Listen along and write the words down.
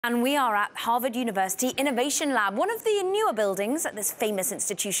And we are at Harvard University Innovation Lab, one of the newer buildings at this famous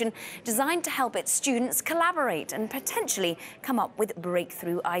institution designed to help its students collaborate and potentially come up with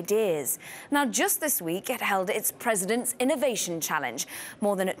breakthrough ideas. Now, just this week, it held its President's Innovation Challenge.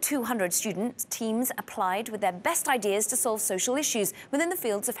 More than 200 student teams applied with their best ideas to solve social issues within the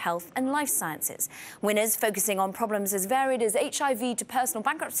fields of health and life sciences. Winners, focusing on problems as varied as HIV to personal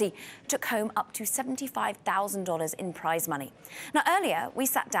bankruptcy, took home up to $75,000 in prize money. Now, earlier, we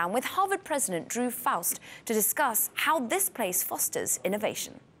sat down with Harvard President Drew Faust to discuss how this place fosters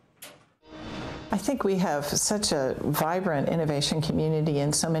innovation. I think we have such a vibrant innovation community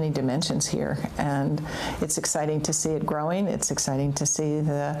in so many dimensions here, and it's exciting to see it growing. It's exciting to see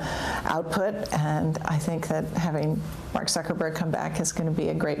the output, and I think that having Mark Zuckerberg come back is going to be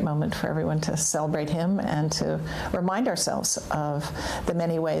a great moment for everyone to celebrate him and to remind ourselves of the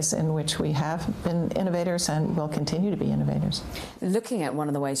many ways in which we have been innovators and will continue to be innovators. Looking at one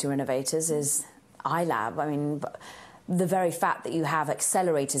of the ways you're innovators is iLab. I mean, the very fact that you have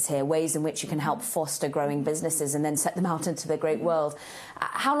accelerators here, ways in which you can help foster growing businesses and then set them out into the great world.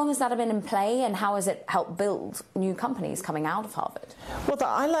 How long has that been in play, and how has it helped build new companies coming out of Harvard? Well, the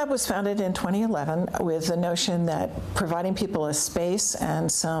iLab was founded in 2011 with the notion that providing people a space and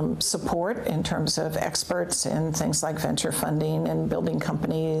some support in terms of experts in things like venture funding and building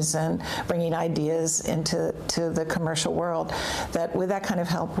companies and bringing ideas into the commercial world, that with that kind of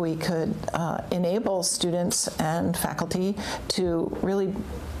help we could enable students and faculty to really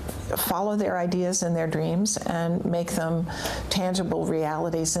follow their ideas and their dreams and make them tangible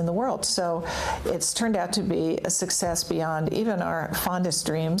realities in the world. So it's turned out to be a success beyond even our fondest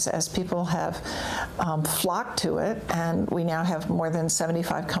dreams, as people have flocked to it, and we now have more than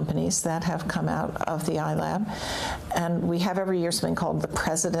 75 companies that have come out of the iLab. And we have every year something called the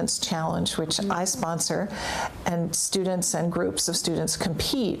President's Challenge, which I sponsor, and students and groups of students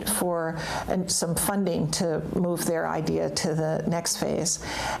compete for some funding to move their idea to the next phase.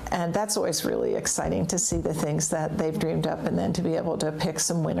 And that's always really exciting to see the things that they've dreamed up and then to be able to pick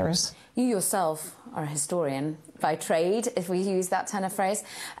some winners. You yourself are a historian by trade, if we use that kind of phrase.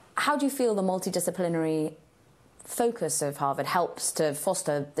 How do you feel the multidisciplinary focus of Harvard helps to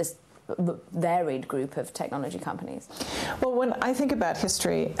foster this varied group of technology companies? Well, when I think about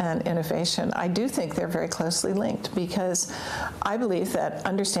history and innovation, I do think they're very closely linked, because I believe that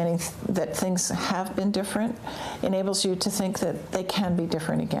understanding that things have been different enables you to think that they can be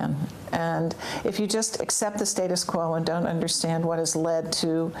different again. And if you just accept the status quo and don't understand what has led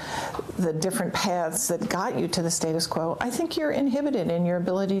to the different paths that got you to the status quo, I think you're inhibited in your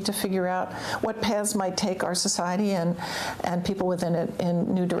ability to figure out what paths might take our society and people within it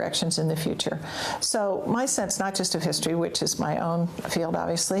in new directions in the future. So my sense, not just of history, which is my own field,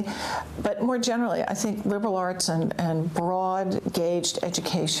 obviously, but more generally, I think liberal arts and broad-gauged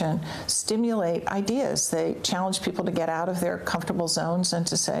education stimulate ideas. They challenge people to get out of their comfortable zones and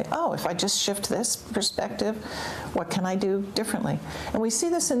to say, oh, if I just shift this perspective, what can I do differently? And we see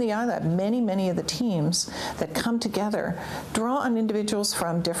this in the iLab. Many of the teams that come together draw on individuals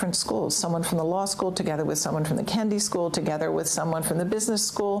from different schools, someone from the law school together with someone from the Kennedy School, together with someone from the business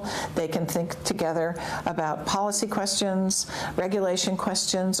school. They can think together about policy questions, regulation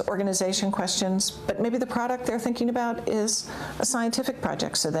questions, organization questions, but maybe the product they're thinking about is a scientific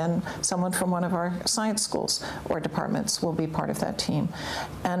project. So then someone from one of our science schools or departments will be part of that team.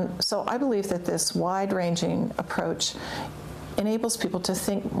 And so I believe that this wide-ranging approach enables people to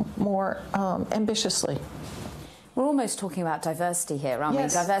think more ambitiously. We're almost talking about diversity here, aren't we?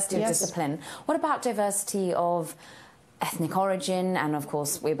 Diversity of discipline. What about diversity of ethnic origin? And of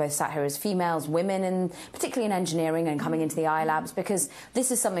course, we're both sat here as females, women, and particularly in engineering and coming into the iLabs, because this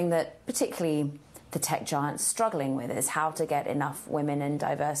is something that particularly the tech giants struggling with, is how to get enough women and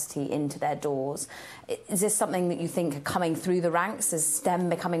diversity into their doors. Is this something that you think coming through the ranks? Is STEM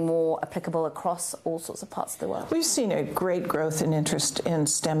becoming more applicable across all sorts of parts of the world? We've seen a great growth in interest in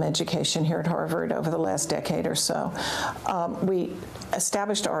STEM education here at Harvard over the last decade or so. We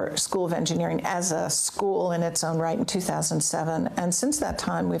established our School of Engineering as a school in its own right in 2007, and since that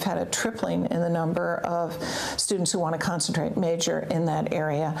time we've had a tripling in the number of students who want to concentrate, major in that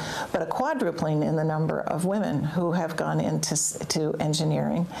area, but a quadrupling in the number of women who have gone into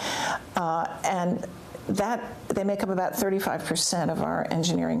engineering. And they make up about 35% of our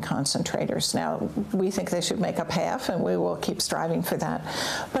engineering concentrators. Now, we think they should make up half, and we will keep striving for that.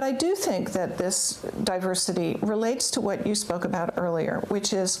 But I do think that this diversity relates to what you spoke about earlier,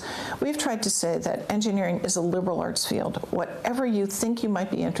 which is we've tried to say that engineering is a liberal arts field. Whatever you think you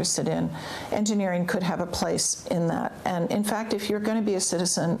might be interested in, engineering could have a place in that. And in fact, if you're going to be a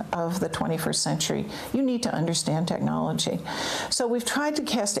citizen of the 21st century, you need to understand technology. So we've tried to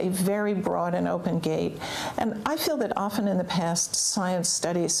cast a very broad and open gate. And I feel that often in the past, science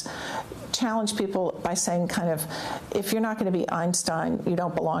studies challenge people by saying kind of, if you're not going to be Einstein, you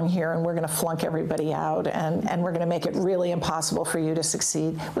don't belong here, and we're going to flunk everybody out, and we're going to make it really impossible for you to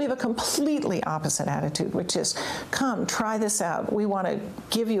succeed. We have a completely opposite attitude, which is, come, try this out. We want to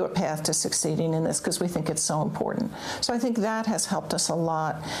give you a path to succeeding in this because we think it's so important. So I think that has helped us a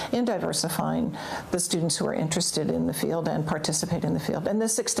lot in diversifying the students who are interested in the field and participate in the field. And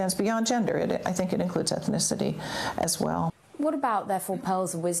this extends beyond gender. I think it includes ethnicity as well. What about, therefore,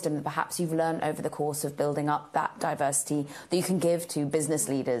 pearls of wisdom that perhaps you've learned over the course of building up that diversity that you can give to business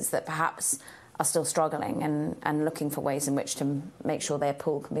leaders that perhaps are still struggling and looking for ways in which to make sure their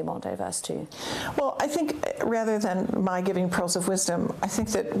pool can be more diverse too? Well, I think rather than my giving pearls of wisdom, I think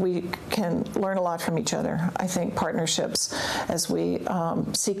that we can learn a lot from each other. I think partnerships, as we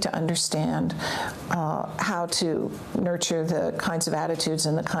seek to understand how to nurture the kinds of attitudes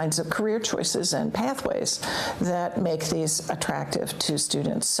and the kinds of career choices and pathways that make these attractive to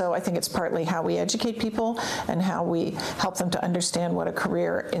students. So I think it's partly how we educate people and how we help them to understand what a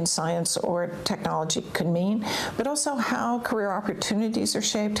career in science or technology could mean, but also how career opportunities are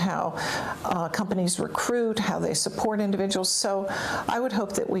shaped, how companies recruit, how they support individuals. So I would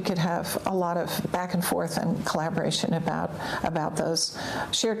hope that we could have a lot of back and forth and collaboration about those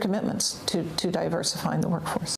shared commitments to diversifying the workforce.